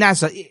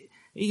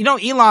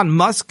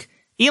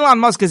 Elon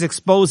Musk is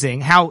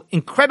exposing how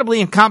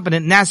incredibly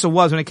incompetent NASA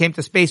was when it came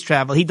to space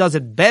travel. He does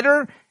it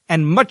better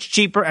and much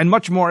cheaper and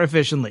much more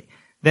efficiently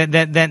than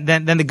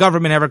the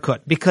government ever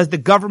could, because the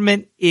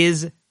government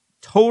is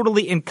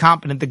totally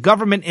incompetent. The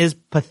government is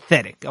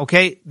pathetic.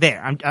 Okay.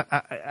 There.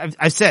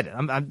 I said it.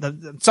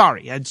 I'm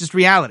sorry. It's just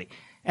reality.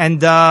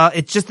 And,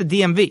 it's just the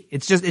DMV.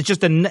 It's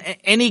just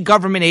any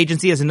government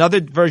agency is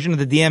another version of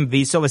the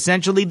DMV. So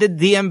essentially the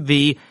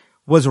DMV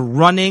was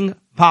running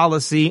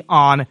policy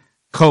on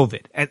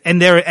COVID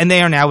and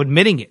they are now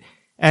admitting it.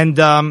 And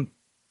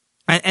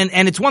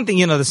it's one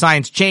thing, the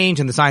science changed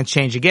and the science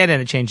changed again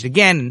and it changed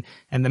again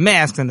and the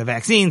masks and the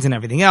vaccines and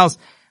everything else.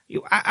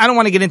 I don't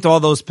want to get into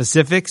all those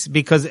specifics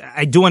because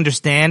I do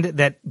understand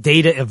that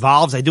data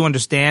evolves. I do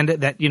understand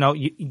that,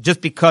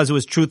 just because it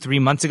was true 3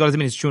 months ago doesn't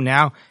mean it's true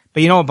now.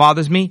 But what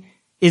bothers me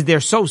is they're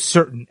so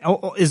certain.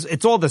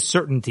 It's all the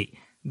certainty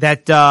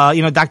that,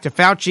 Dr.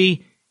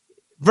 Fauci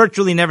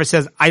virtually never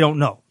says, I don't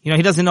know.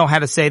 He doesn't know how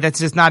to say, that's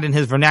just not in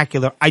his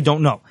vernacular. I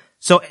don't know.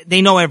 So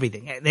they know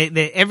everything.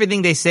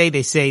 Everything they say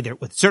they're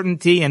with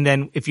certainty. And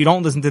then if you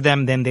don't listen to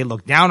them, then they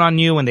look down on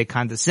you and they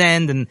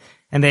condescend and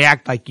they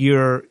act like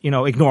you're,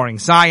 ignoring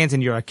science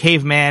and you're a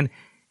caveman.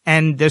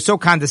 And they're so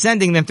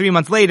condescending. Then 3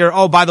 months later,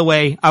 oh, by the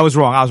way, I was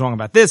wrong. I was wrong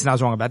about this and I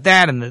was wrong about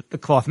that and the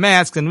cloth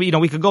masks. And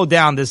we could go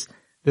down this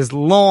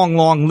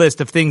long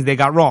list of things they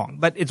got wrong.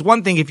 But it's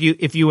one thing if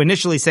you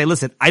initially say,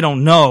 listen, I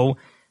don't know,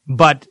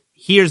 but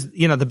here's,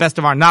 the best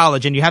of our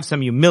knowledge and you have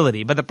some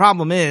humility. But the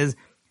problem is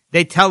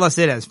they tell us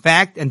it as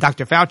fact. And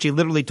Dr. Fauci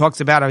literally talks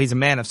about how he's a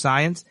man of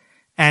science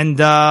and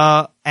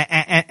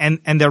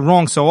they're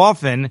wrong so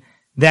often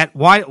that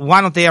why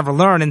don't they ever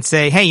learn and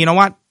say, hey, you know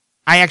what?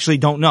 I actually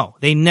don't know.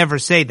 They never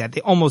say that.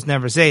 They almost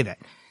never say that.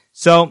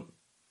 So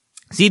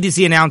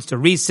CDC announced a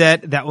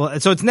reset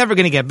so it's never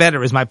going to get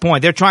better is my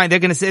point. They're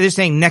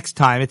saying next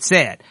time. It's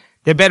sad.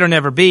 There better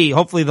never be.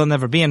 Hopefully there'll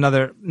never be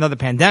another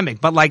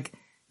pandemic. But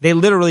they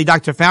literally,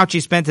 Dr.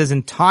 Fauci spent his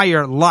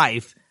entire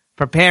life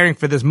preparing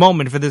for this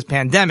moment, for this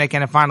pandemic,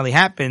 and it finally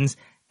happens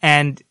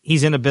and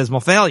he's an abysmal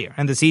failure.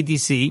 And the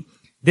CDC,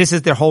 this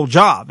is their whole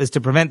job, is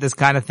to prevent this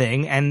kind of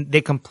thing. And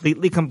they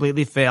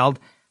completely failed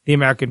the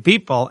American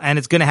people, and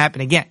it's going to happen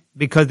again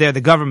because they're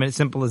the government. As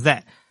simple as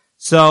that.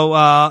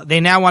 So they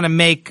now want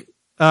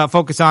to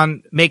focus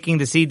on making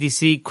the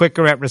CDC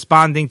quicker at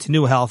responding to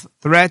new health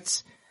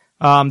threats.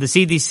 The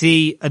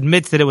CDC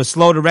admits that it was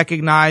slow to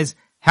recognize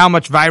how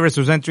much virus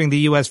was entering the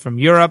U.S. from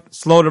Europe,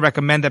 slow to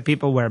recommend that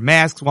people wear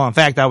masks. Well, in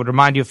fact, I would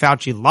remind you,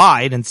 Fauci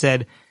lied and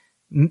said,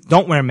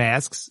 don't wear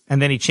masks,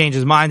 and then he changed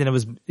his mind, and it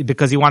was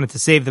because he wanted to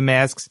save the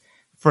masks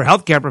for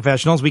healthcare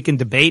professionals. We can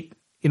debate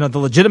the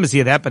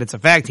legitimacy of that, but it's a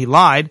fact. He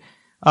lied.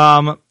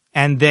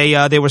 And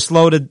they were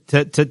slow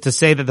to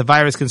say that the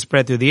virus can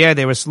spread through the air.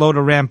 They were slow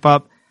to ramp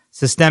up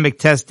systemic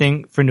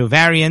testing for new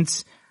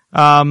variants.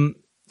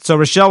 So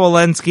Rochelle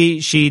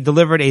Walensky, she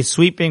delivered a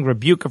sweeping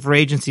rebuke of her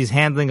agency's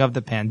handling of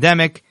the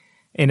pandemic.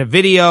 In a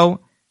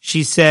video,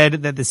 she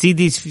said that the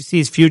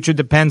CDC's future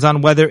depends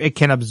on whether it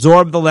can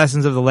absorb the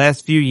lessons of the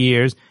last few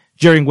years,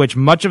 during which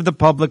much of the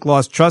public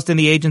lost trust in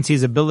the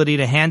agency's ability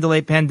to handle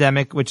a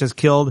pandemic which has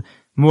killed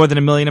more than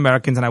 1 million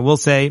Americans. And I will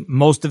say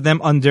most of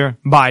them under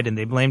Biden.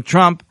 They blame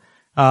Trump.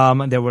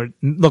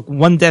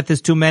 One death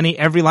is too many.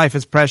 Every life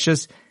is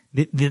precious.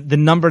 The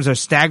numbers are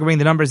staggering.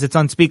 The numbers, it's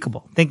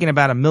unspeakable. Thinking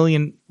about 1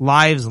 million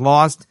lives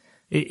lost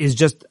is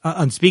just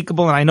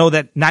unspeakable. And I know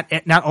that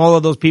not all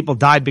of those people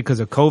died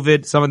because of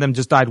COVID. Some of them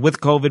just died with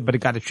COVID, but it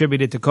got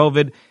attributed to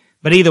COVID.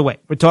 But either way,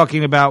 we're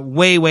talking about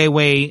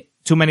way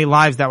too many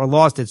lives that were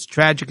lost. It's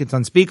tragic. It's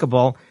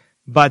unspeakable.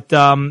 But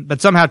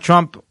somehow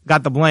Trump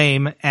got the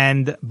blame,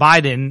 and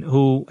Biden,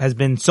 who has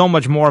been so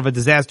much more of a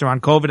disaster on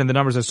COVID and the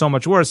numbers are so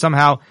much worse,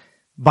 somehow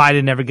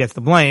Biden never gets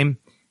the blame,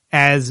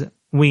 as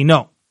we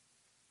know.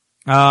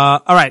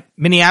 All right.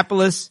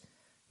 Minneapolis,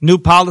 new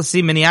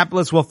policy.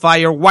 Minneapolis will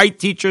fire white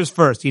teachers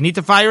first. You need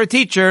to fire a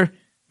teacher.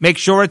 Make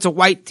sure it's a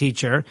white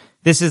teacher.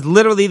 This is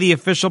literally the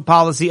official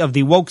policy of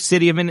the woke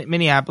city of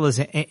Minneapolis,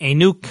 a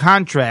new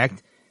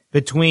contract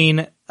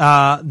between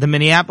the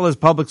Minneapolis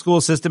public school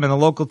system and the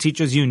local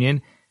teachers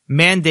union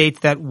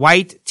mandates that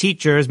white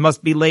teachers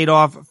must be laid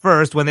off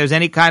first when there's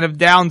any kind of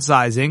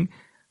downsizing.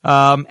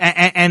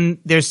 And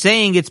they're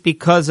saying it's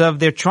because of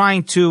they're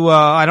trying to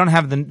I don't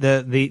have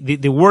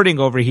the wording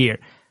over here,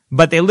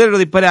 but they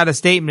literally put out a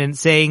statement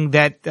saying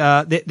that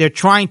they're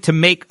trying to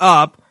make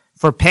up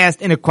for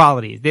past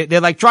inequalities.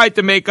 They're like trying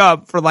to make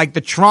up for like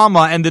the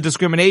trauma and the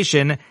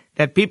discrimination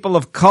that people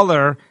of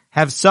color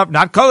have suffered.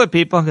 Not colored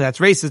people, that's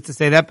racist to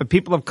say that, but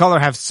people of color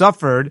have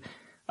suffered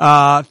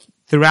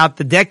throughout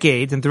the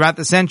decades and throughout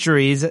the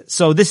centuries.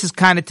 So this is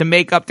kind of to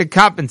make up, to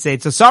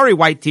compensate. So sorry,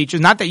 white teachers,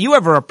 not that you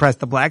ever oppressed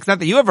the blacks, not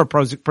that you ever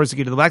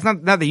persecuted the blacks,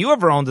 not that you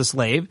ever owned a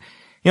slave.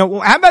 You know,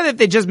 how about if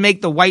they just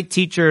make the white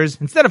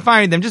teachers, instead of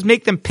firing them, just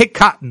make them pick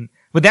cotton?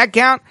 Would that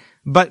count?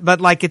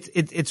 But like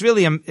it's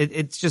really,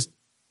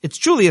 it's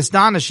truly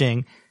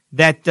astonishing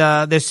that,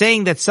 they're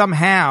saying that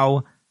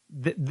somehow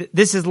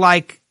this is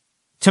like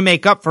to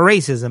make up for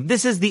racism.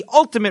 This is the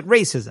ultimate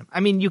racism. I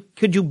mean,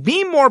 could you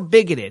be more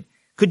bigoted?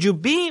 Could you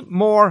be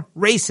more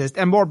racist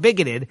and more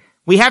bigoted?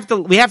 We have to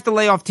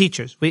lay off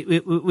teachers.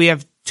 We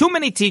have too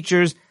many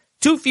teachers,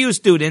 too few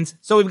students,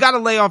 so we've got to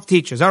lay off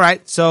teachers. All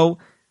right. So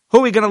who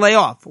are we going to lay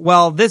off?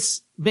 Well,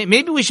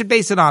 maybe we should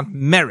base it on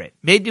merit.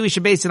 Maybe we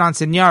should base it on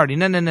seniority.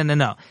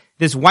 No.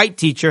 This white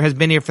teacher has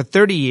been here for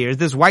 30 years.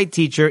 This white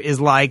teacher is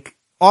like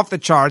off the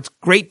charts,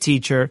 great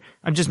teacher.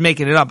 I'm just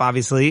making it up,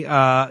 obviously.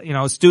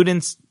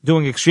 Students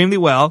doing extremely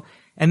well.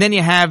 And then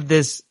you have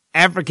this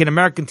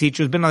African-American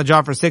teacher who's been on the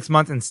job for 6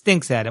 months and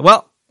stinks at it.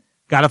 Well,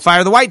 gotta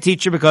fire the white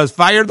teacher because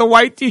fire the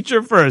white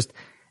teacher first.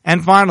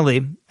 And finally,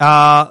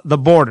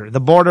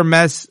 the border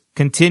mess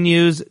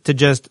continues to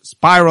just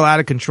spiral out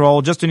of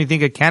control. Just when you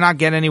think it cannot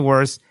get any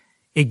worse,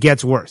 it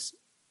gets worse.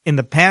 In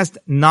the past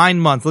 9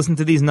 months, listen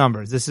to these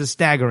numbers. This is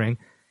staggering.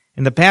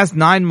 In the past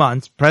 9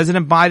 months,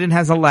 President Biden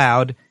has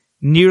allowed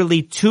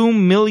nearly 2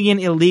 million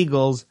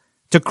illegals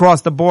to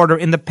cross the border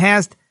in the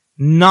past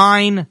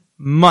 9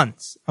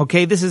 months.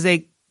 Okay, this is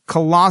a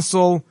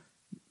colossal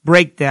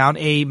breakdown,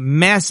 a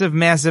massive,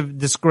 massive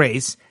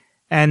disgrace.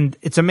 And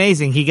it's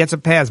amazing. He gets a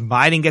pass.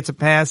 Biden gets a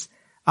pass.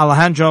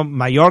 Alejandro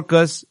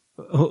Mayorkas,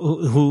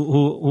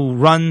 who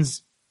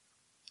runs,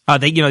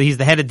 he's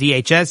the head of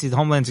DHS. He's the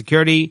Homeland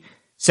Security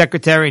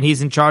Secretary, and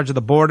he's in charge of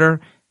the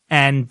border.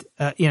 And,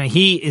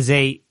 he is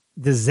a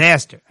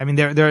disaster. I mean,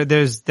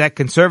 there's that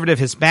conservative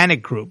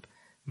Hispanic group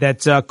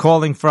that's,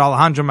 calling for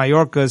Alejandro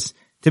Mayorkas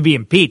to be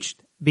impeached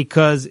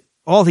because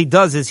all he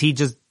does is he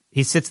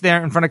sits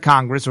there in front of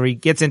Congress or he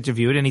gets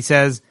interviewed and he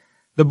says,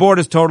 the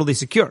border is totally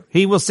secure.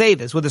 He will say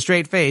this with a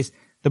straight face.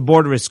 The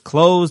border is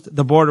closed.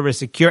 The border is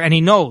secure. And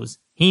he knows.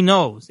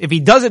 If he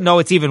doesn't know,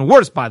 it's even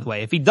worse, by the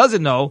way. If he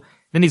doesn't know,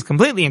 then he's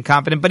completely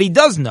incompetent, but he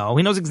does know.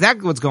 He knows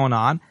exactly what's going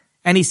on.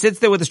 And he sits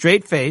there with a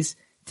straight face,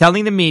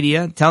 telling the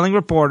media, telling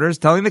reporters,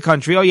 telling the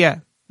country, oh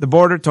yeah, the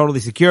border totally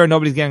secure.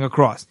 Nobody's getting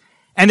across.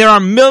 And there are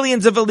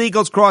millions of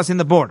illegals crossing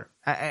the border.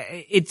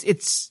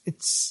 It's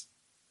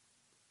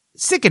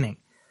sickening.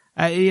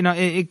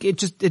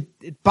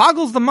 It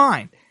boggles the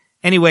mind.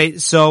 Anyway,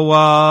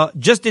 so,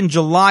 just in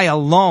July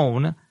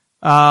alone,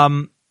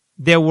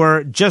 there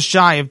were just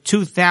shy of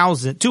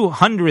 200,000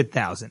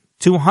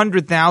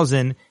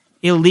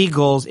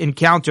 illegals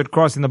encountered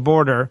crossing the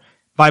border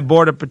by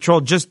Border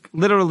Patrol. Just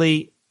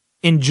literally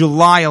in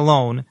July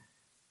alone,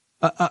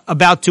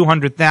 about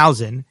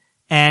 200,000.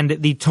 And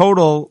the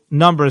total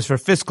numbers for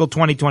fiscal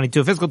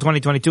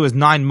 2022 is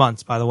 9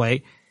 months, by the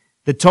way.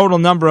 The total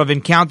number of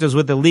encounters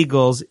with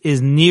illegals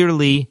is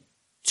nearly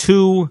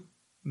 2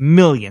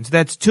 million. So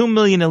that's 2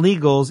 million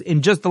illegals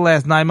in just the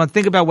last 9 months.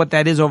 Think about what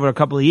that is over a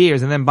couple of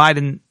years. And then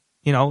Biden,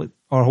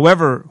 or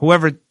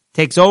whoever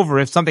takes over,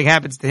 if something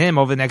happens to him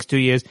over the next 2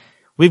 years,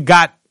 we've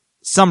got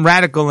some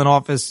radical in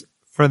office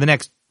for the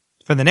next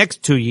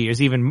 2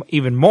 years,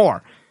 even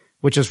more,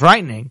 which is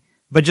frightening.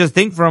 But just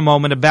think for a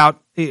moment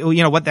about,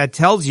 what that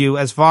tells you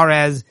as far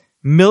as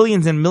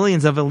millions and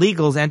millions of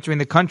illegals entering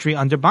the country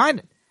under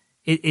Biden.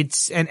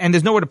 And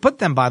there's nowhere to put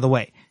them, by the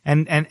way.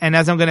 And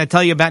as I'm going to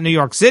tell you about New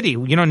York City,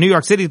 New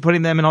York City is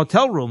putting them in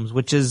hotel rooms,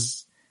 which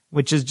is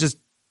just,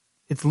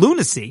 it's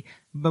lunacy.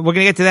 But we're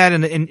going to get to that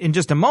in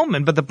just a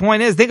moment. But the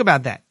point is, think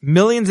about that.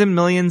 Millions and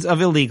millions of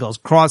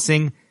illegals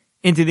crossing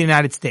into the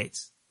United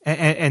States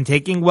and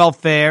taking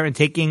welfare and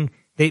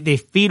they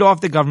feed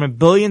off the government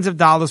billions of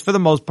dollars for the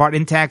most part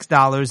in tax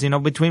dollars,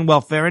 between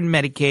welfare and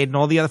Medicaid and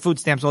all the other food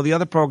stamps, all the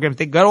other programs.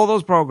 They got all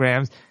those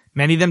programs.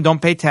 Many of them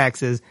don't pay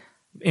taxes.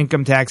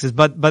 Income taxes,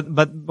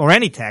 or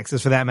any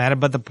taxes for that matter.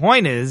 But the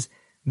point is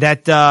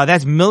that,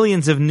 that's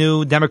millions of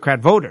new Democrat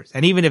voters.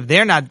 And even if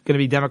they're not going to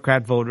be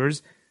Democrat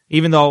voters,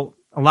 even though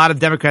a lot of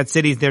Democrat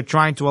cities, they're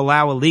trying to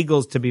allow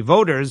illegals to be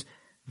voters,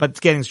 but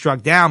it's getting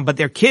struck down, but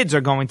their kids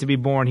are going to be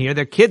born here.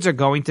 Their kids are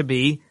going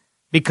to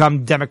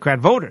become Democrat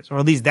voters, or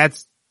at least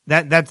that's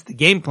That's the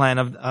game plan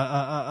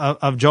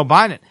of Joe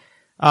Biden.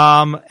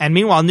 And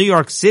meanwhile, New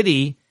York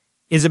City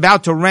is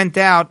about to rent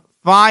out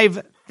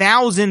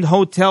 5,000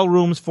 hotel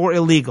rooms for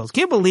illegals.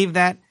 Can you believe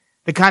that?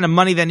 The kind of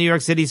money that New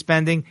York City is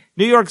spending.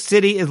 New York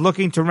City is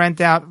looking to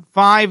rent out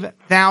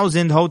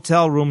 5,000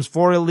 hotel rooms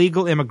for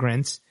illegal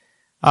immigrants.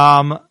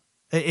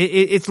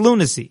 It's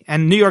lunacy.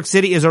 And New York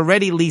City is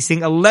already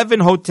leasing 11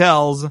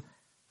 hotels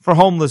for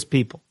homeless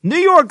people. New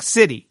York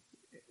City,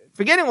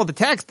 forgetting all the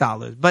tax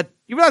dollars, but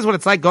you realize what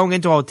it's like going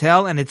into a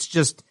hotel and it's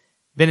just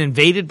been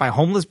invaded by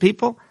homeless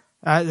people?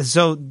 But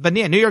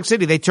New York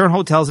City, they turn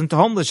hotels into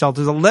homeless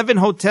shelters. 11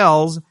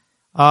 hotels,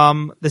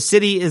 the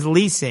city is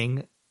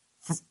leasing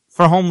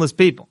for homeless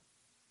people.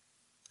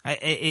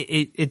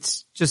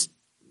 It's just,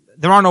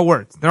 there are no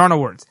words. There are no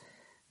words.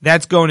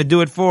 That's going to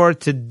do it for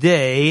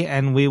today,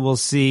 and we will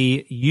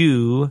see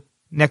you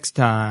next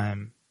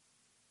time.